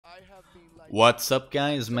What's up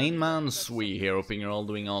guys, MainManSWE here, hoping you're all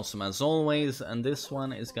doing awesome as always, and this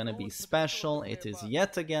one is gonna be special. It is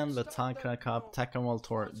yet again the Takra Cup Tekken World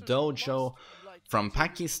Tour Dojo from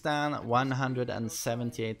Pakistan,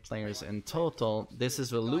 178 players in total. This is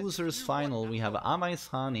the losers final. We have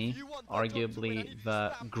Hani, arguably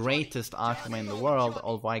the greatest Akuma in the world,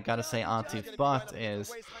 although I gotta say Atif Butt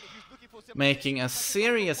is making a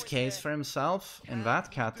serious case for himself in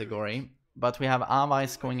that category. But we have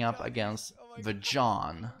Avais going up against the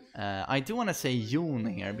John. I do want to say Yoon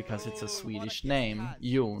here because it's a Swedish name,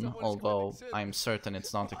 Yoon, although I'm certain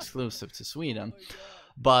it's not exclusive to Sweden.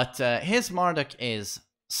 But his Marduk is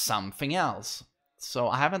something else. So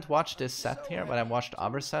I haven't watched this set here, but I've watched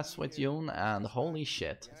other sets with Yoon, and holy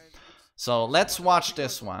shit. So let's watch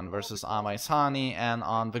this one versus Hani, and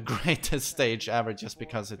on the greatest stage ever, just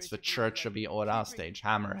because it's the Church of the Ora stage,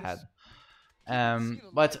 Hammerhead.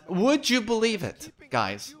 But would you believe it,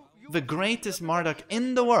 guys? The greatest Marduk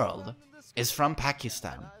in the world is from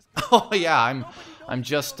Pakistan. Oh yeah, I'm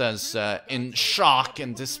just as in shock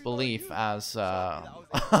and disbelief as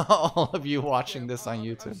all of you watching this on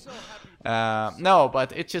YouTube. No,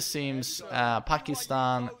 but it just seems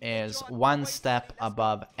Pakistan is one step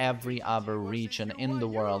above every other region in the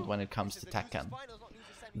world when it comes to Tekken.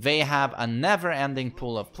 They have a never-ending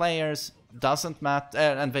pool of players. Doesn't matter,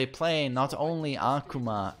 and they play not only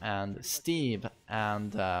Akuma and Steve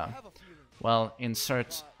and well,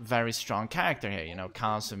 insert very strong character here, you know,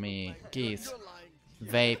 Kazumi, Geith.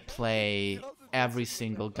 They play every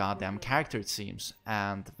single goddamn character, it seems,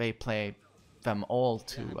 and they play them all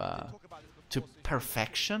to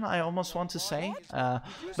perfection, I almost want to say.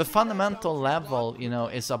 The fundamental level, you know,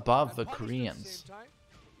 is above the Koreans.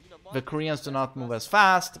 The Koreans do not move as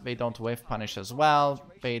fast, they don't whiff punish as well,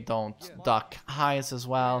 they don't duck highs as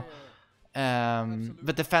well.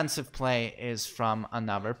 The defensive play is from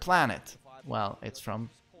another planet. Well, it's from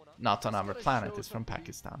not another planet, it's from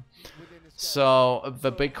Pakistan. So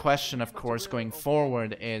the big question, of course, going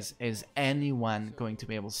forward is anyone going to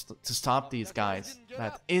be able to stop these guys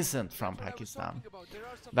that isn't from Pakistan?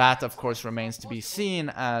 That, of course, remains to be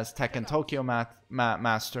seen, as Tekken Tokyo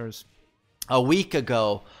Masters a week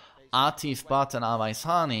ago, Atif Butt and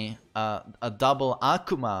Hani, a double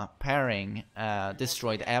Akuma pairing,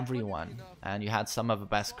 destroyed everyone, and you had some of the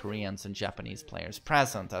best Koreans and Japanese players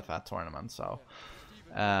present at that tournament. So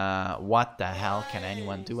what the hell can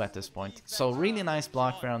anyone do at this point? So really nice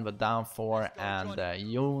block there on the down 4, and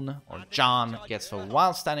Yoon, or John, gets a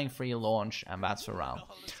wild standing free launch, and that's the round.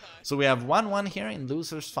 So we have 1-1 here in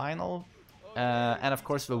losers final, and of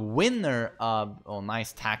course the winner of, oh,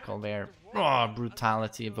 nice tackle there. Oh,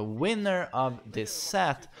 brutality. The winner of this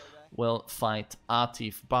set will fight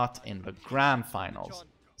Atif Butt in the grand finals.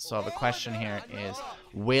 So the question here is,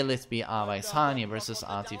 will it be Hani versus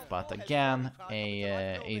Atif Butt again?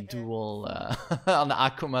 A duel, an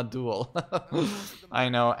Akuma duel. I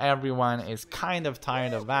know everyone is kind of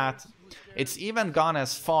tired of that. It's even gone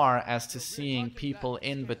as far as to seeing people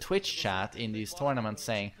in the Twitch chat in these tournaments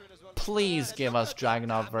saying, please give us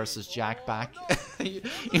Dragunov versus Jack back.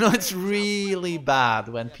 You know, it's really bad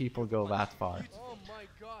when people go that far.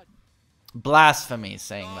 Blasphemy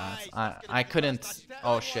saying that. I couldn't.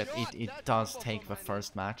 Oh shit, it does take the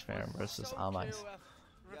first match there versus Avais.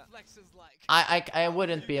 I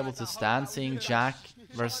wouldn't be able to stand seeing Jack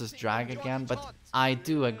versus Drag again, but I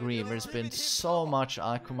do agree, there's been so much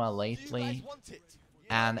Akuma lately,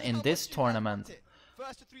 and in this tournament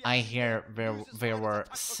I hear there were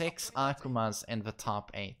 6 Akumas in the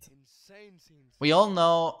top 8. We all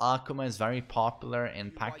know Akuma is very popular in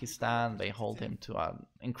Pakistan. They hold him to an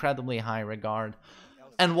incredibly high regard.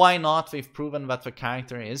 And why not? They've proven that the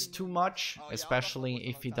character is too much, especially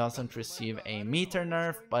if he doesn't receive a meter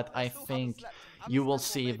nerf. But I think you will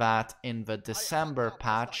see that in the December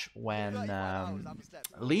patch when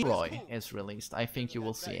Leroy is released. I think you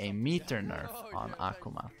will see a meter nerf on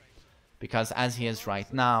Akuma. Because as he is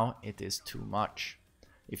right now, it is too much.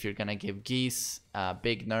 If you're gonna give Geese a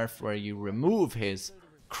big nerf where you remove his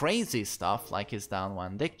crazy stuff, like his down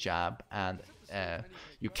 1 dick jab, and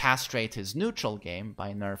you castrate his neutral game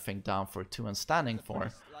by nerfing down for 2 and standing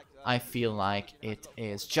for, I feel like it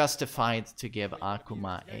is justified to give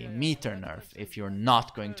Akuma a meter nerf if you're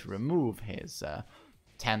not going to remove his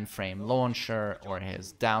 10 frame launcher, or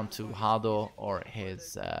his down 2 Hado, or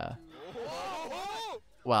his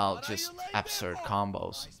well, just absurd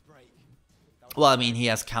combos. Well, I mean, he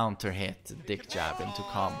has counter hit dick jab into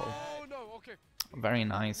combo. Very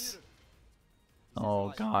nice.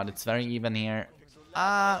 Oh god, it's very even here.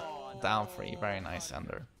 Down 3, very nice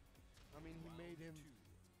ender.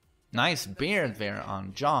 Nice beard there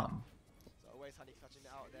on John.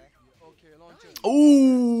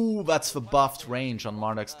 Ooh, that's the buffed range on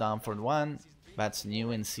Marduk's down forward 1. That's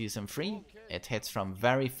new in Season 3. It hits from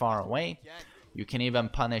very far away. You can even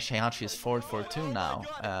punish Heihachi's forward 4-2 now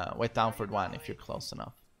with down forward 1 if you're close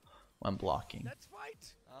enough when blocking.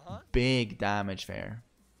 Big damage there.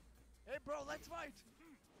 Hey bro, let's fight.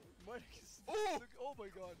 Oh my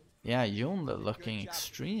god. Yeah, Yoon looking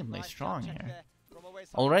extremely strong here.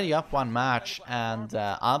 Already up one match, and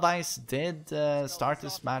Adais did start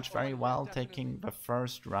this match very well, taking the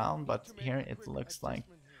first round, but here it looks like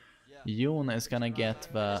Yoon is gonna get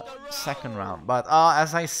the second round. But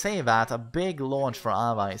as I say that, a big launch for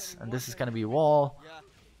Adais, and this is gonna be wall.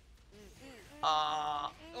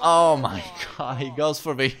 Oh my god, he goes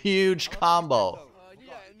for the huge combo.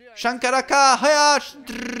 Shankaraka Hayash.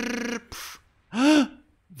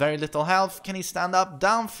 Very little health. Can he stand up?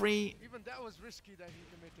 Down 3.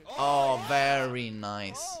 Oh, very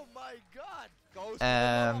nice.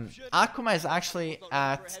 Akuma is actually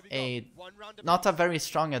at a not a very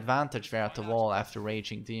strong advantage there at the wall after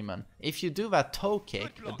Raging Demon. If you do that toe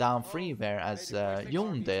kick, the down 3 there, as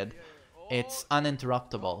Yoon did, it's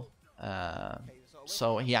uninterruptible.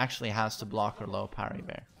 So he actually has to block or low parry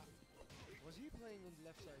there. Was he playing on the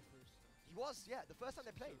left side first? He was, yeah, the first time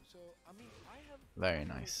they played. So, I mean, I have very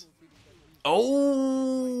nice.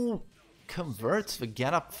 Oh! Converts the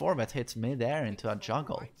get up 4 that hits mid-air into a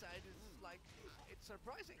juggle.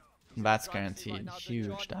 That's guaranteed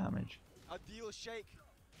huge damage.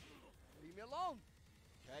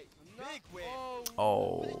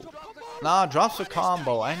 Oh. Nah, drops a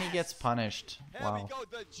combo and he gets punished. Wow.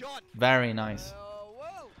 Very nice.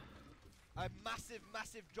 A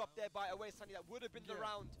massive drop there by Away Sunny. That would have been the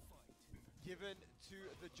round given to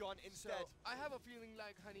the John instead. So, I have a feeling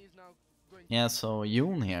like Honey is now going. Yeah, so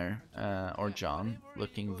Yoon here, or John,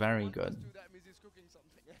 looking very good. That means he's cooking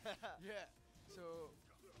something. Yeah. So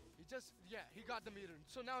he got the meter.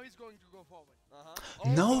 So now he's going to go forward.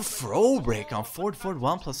 No throw break on forward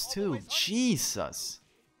 1+2. Jesus.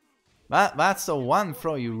 That's the one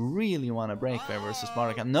throw you really want to break there versus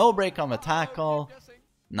Marduk. No break on the tackle.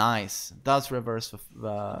 Nice. Does reverse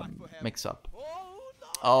the mix-up.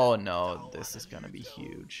 Oh no, this is gonna be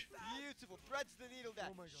huge.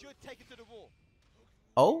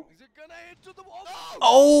 Oh?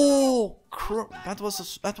 Oh! That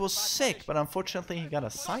was sick, but unfortunately he got a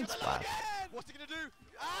side splat.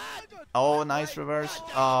 Oh, nice reverse.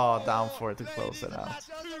 Oh, down for it to close it out.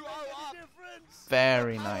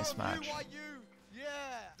 Very nice match.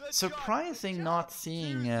 Surprising not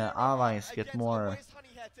seeing allies get more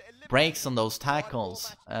breaks on those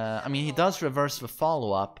tackles. I mean, he does reverse the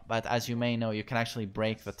follow-up, but as you may know, you can actually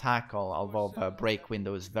break the tackle, although the break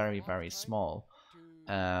window is very small.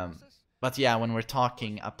 But yeah, when we're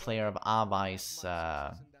talking a player of Avai's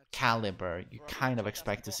caliber, you kind of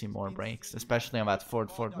expect to see more breaks, especially on that forward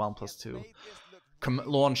 1+2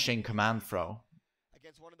 launching command throw.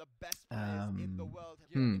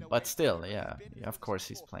 But still, yeah, of course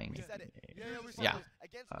he's playing it. Yeah,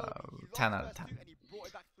 10 out of 10.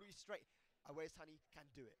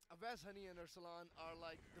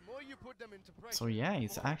 So yeah,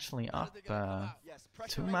 he's actually up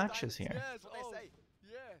 2 matches here.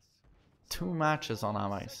 2 matches on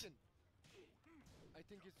Avais. I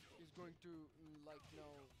think he's going to like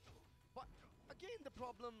now. But again, the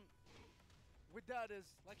problem with that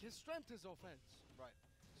is like his strength is offense. Right.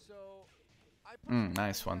 So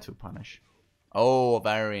nice 1-2 punish. Oh,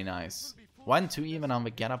 very nice. 1-2 even on the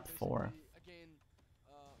get up 4. Again,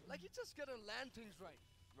 like he just gotta land things right.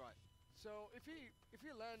 Right. So if he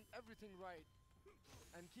land everything right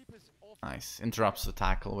and keep his nice. Interrupts the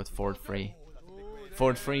tackle with forward 3.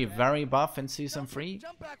 Forward 3 very buff in season 3.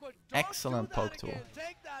 Excellent poke tool.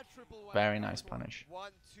 Very nice punish.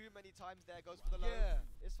 One too many times there, goes for the low. Yeah.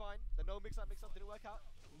 It's fine. The no mix up didn't work out.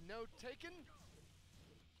 No taken.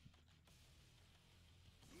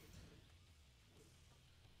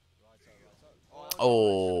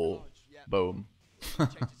 Oh, boom.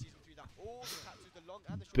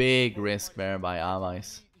 Big risk there by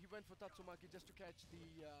Avais. He went for Tatsumaki just to catch the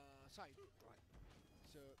side.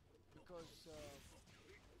 So, because,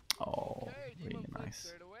 oh, really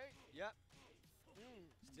nice.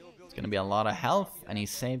 It's gonna be a lot of health, and he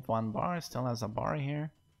saved 1 bar, still has a bar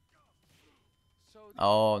here.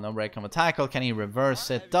 Oh, no break on the tackle. Can he reverse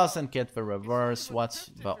it? Doesn't get the reverse. What's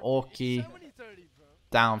the Oki?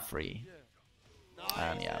 Down 3.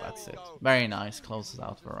 And yeah, that's it. Very nice. Closes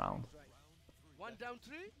out the round. 1 down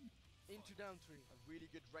 3 into down 3. A really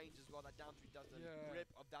good range as well. That down 3 does the rip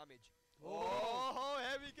of damage. Oh,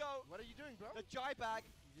 here we go. What are you doing, bro? The jai bag.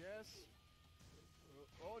 Yes.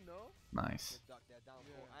 Oh no. Nice. Good duck there, down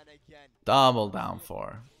 4. And again. Double down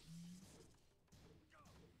 4.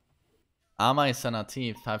 Amais and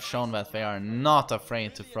Atif have shown that they are not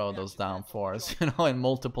afraid to throw those down 4s, you know, in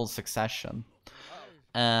multiple succession.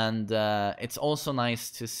 And it's also nice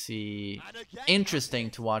to see, interesting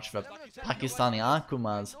to watch the Pakistani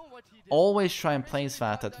Akumas always try and place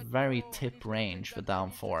that at very tip range, the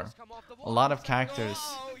down 4. A lot of characters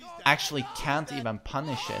actually can't even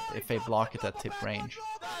punish it if they block it at tip range,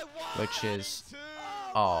 which is,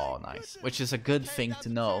 oh nice, which is a good thing to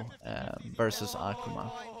know versus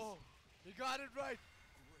Akuma. You got it right,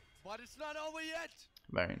 but it's not over yet.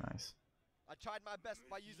 Very nice. I tried my best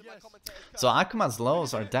by using my commentator's So Akuma's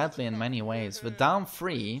lows are deadly in many ways. The down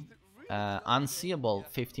 3, unseeable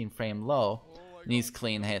 15 frame low, needs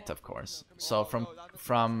clean hit, of course. So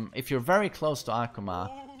from if you're very close to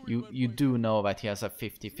Akuma, you do know that he has a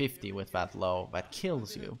 50-50 with that low that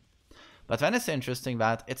kills you. But then it's interesting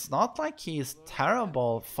that it's not like he's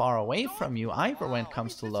terrible far away from you either when it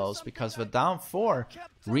comes to lows, because the down 4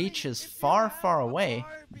 reaches far away,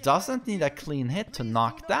 doesn't need a clean hit to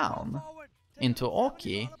knock down into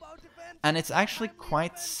Oki, and it's actually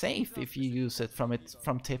quite safe if you use it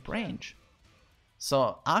from tip range.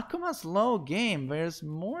 So Akuma's low game, there's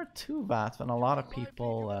more to that than a lot of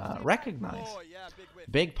people recognize.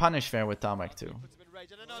 Big punish there with Damek too.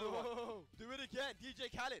 Do it again, DJ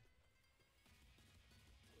Khaled.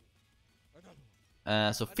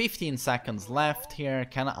 So 15 seconds left here.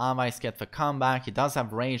 Can Amais get the comeback? He does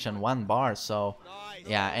have rage and 1 bar, so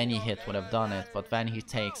yeah, any hit would have done it. But then he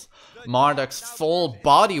takes Marduk's full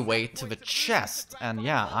body weight to the chest, and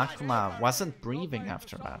yeah, Akuma wasn't breathing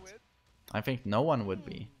after that. I think no one would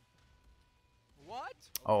be. What?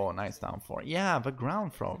 Oh, nice down 4. Yeah, the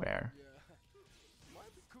ground throw there.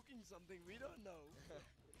 Might be cooking something we don't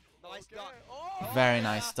know. Nice duck. Very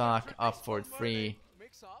nice duck. Upward 3.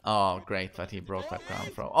 Oh, great that he broke that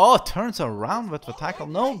ground throw. Oh, turns around with the tackle.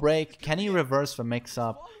 No break. Can he reverse the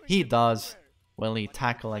mix-up? He does. Will he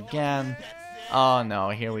tackle again? Oh,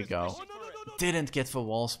 no. Here we go. Didn't get the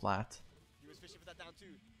wall splat.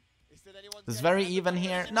 It's very even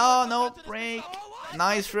here. No, no break.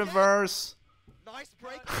 Nice reverse.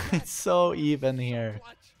 It's so even here.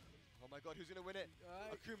 Oh my god, who's gonna win it?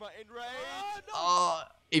 Akuma in range. Oh,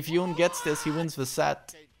 if Yoon gets this, he wins the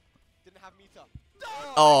set. Didn't have meter.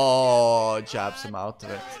 Oh, jabs him out of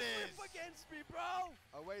it.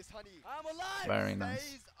 Very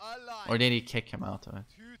nice. Or did he kick him out of it?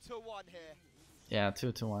 2-1 here. Yeah,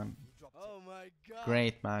 2-1. Oh my god.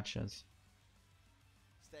 Great matches.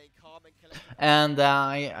 Staying calm and collected. And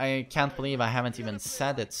I can't believe I haven't even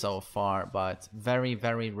said it so far, but very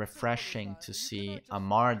refreshing to see a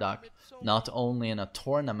Marduk not only in a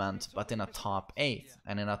tournament but in a top 8,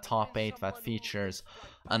 and in a top 8 that features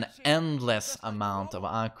an endless amount of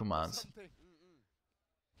Akumas.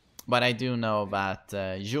 But I do know that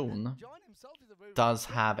Yoon does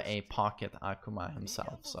have a pocket Akuma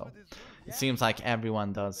himself, so it seems like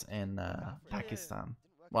everyone does in Pakistan.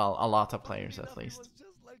 Well, a lot of players at least.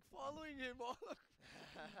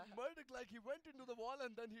 Like he went into the wall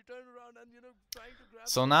and then he turned around and, you know, trying to grab.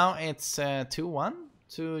 So now it's 2-1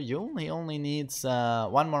 to Yoon. He only needs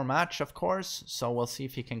 1 more match, of course. So we'll see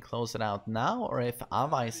if he can close it out now, or if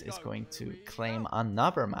Avais is going to claim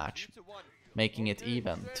another match, making it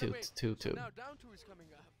even 2-2. Now down 2 is coming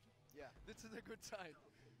up. Yeah, this is a good sign.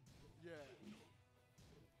 Yeah,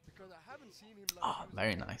 because I haven't seen him. Like oh,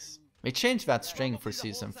 very nice. They changed that string for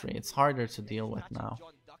season 3. It's harder to deal with now.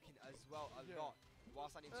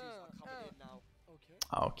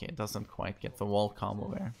 Okay, it doesn't quite get the wall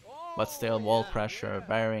combo there. But still, wall pressure,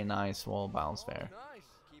 very nice wall bounce there.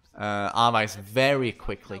 Avais very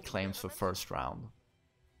quickly claims the first round.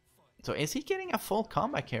 So is he getting a full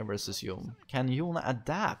comeback here versus Yoon? Can Yoon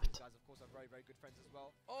adapt?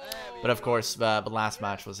 But of course, the last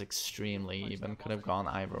match was extremely even, could have gone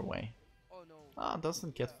either way. Oh,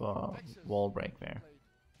 doesn't get the wall break there.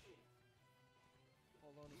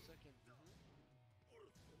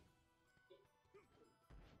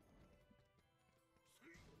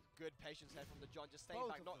 Good patience here from the John, just staying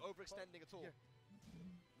back, not overextending at all.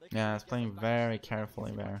 Yeah, it's playing very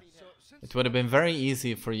carefully there. It would have been very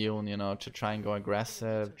easy for Yoon, you know, to try and go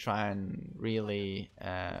aggressive, try and really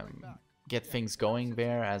get things going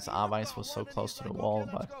there, as Avais was so close to the wall,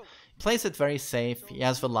 but he plays it very safe. He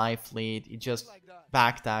has the life lead, he just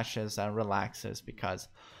backdashes and relaxes, because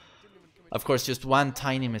of course just one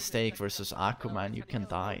tiny mistake versus Akuma and you can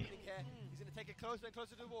die.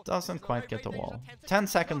 Doesn't quite get the wall. 10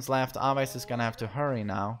 seconds left. Avais is gonna have to hurry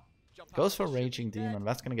now. Goes for Raging Demon.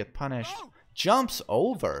 That's gonna get punished. Jumps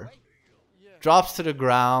over. drops to the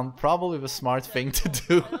ground. Probably the smart thing to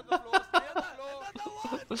do.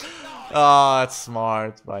 Oh, it's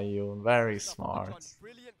smart by you. Very smart.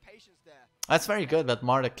 That's very good that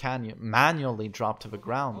Marduk can manually drop to the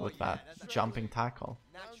ground with that jumping tackle.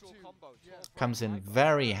 Comes in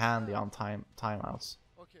very handy on timeouts.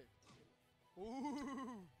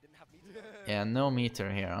 Yeah, no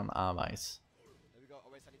meter here on Avais.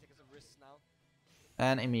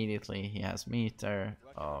 And immediately he has meter.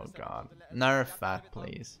 Oh god. Nerf that,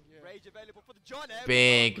 please.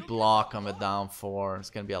 Big block on the down 4. It's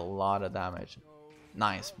gonna be a lot of damage.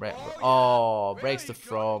 Nice. Oh, breaks the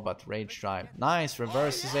throw, but Rage Drive. Nice,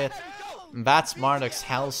 reverses it. That's Marduk's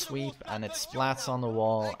Hell Sweep, and it splats on the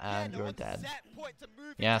wall, and you're dead.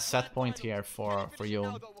 Yeah, set point here for you.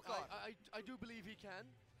 I do believe he can.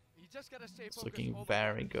 He just gotta stay focused. It's looking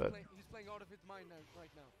very good. He's playing out of his mind right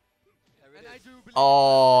now.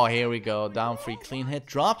 Oh, here we go. Down 3, clean hit.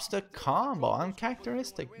 Drops the combo.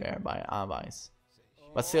 Uncharacteristic there by Avais.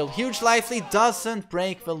 But still, huge lively doesn't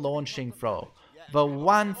break the launching throw. The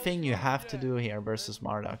one thing you have to do here versus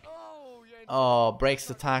Marduk. Oh, breaks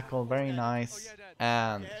the tackle. Very nice.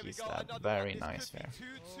 And he's dead. Very nice there.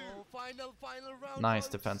 Nice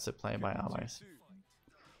defensive play by Avais.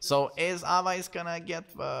 So is Avais gonna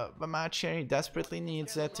get the match here? He desperately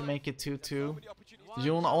needs it to make it 2-2.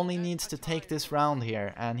 Yoon only needs to take this round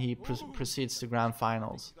here, and he proceeds to grand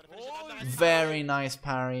finals. Very nice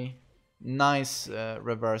parry. Nice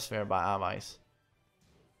reverse there by Avais.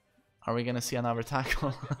 Are we gonna see another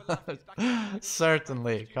tackle?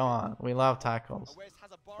 Certainly, come on. We love tackles.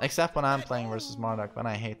 Except when I'm playing versus Marduk, when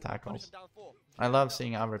I hate tackles. I love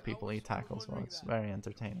seeing other people eat tackles, so it's very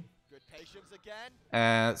entertaining.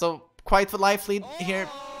 So quite the life lead here.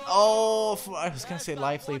 Oh, I was gonna say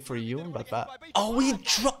life lead for Yoon, but that. Oh,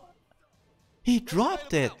 he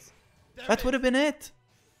dropped it. That would have been it.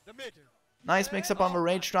 Nice mix up on the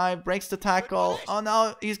Rage Drive, breaks the tackle. Oh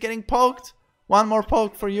no, he's getting poked. One more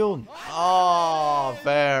poke for Yoon. Oh,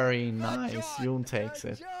 very nice. Yoon takes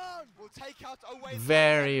it.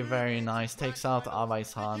 Very, very nice. Takes out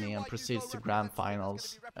Avais Hani and proceeds to grand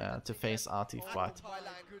finals to face Atif Wat.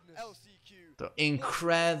 The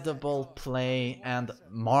incredible play, and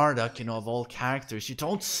Marduk, you know, of all characters, you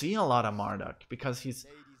don't see a lot of Marduk because he's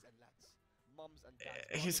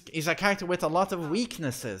a character with a lot of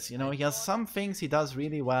weaknesses. You know, he has some things he does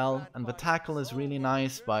really well, and the tackle is really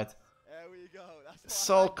nice, but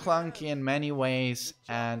so clunky in many ways.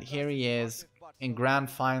 And here he is in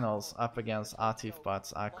grand finals up against Atif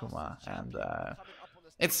Wat's Akuma, and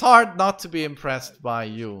it's hard not to be impressed by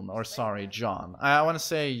Yoon, or sorry, John. I want to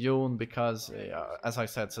say Yoon because, as I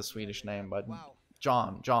said, it's a Swedish name, but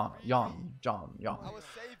John.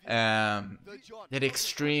 Did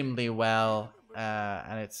extremely well,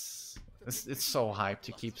 and it's so hyped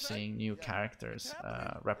to keep seeing new characters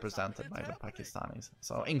represented by the Pakistanis.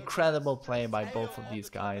 So incredible play by both of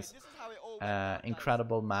these guys.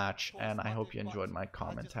 Incredible match, and I hope you enjoyed my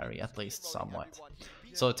commentary, at least somewhat.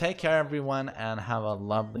 So take care everyone, and have a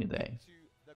lovely day.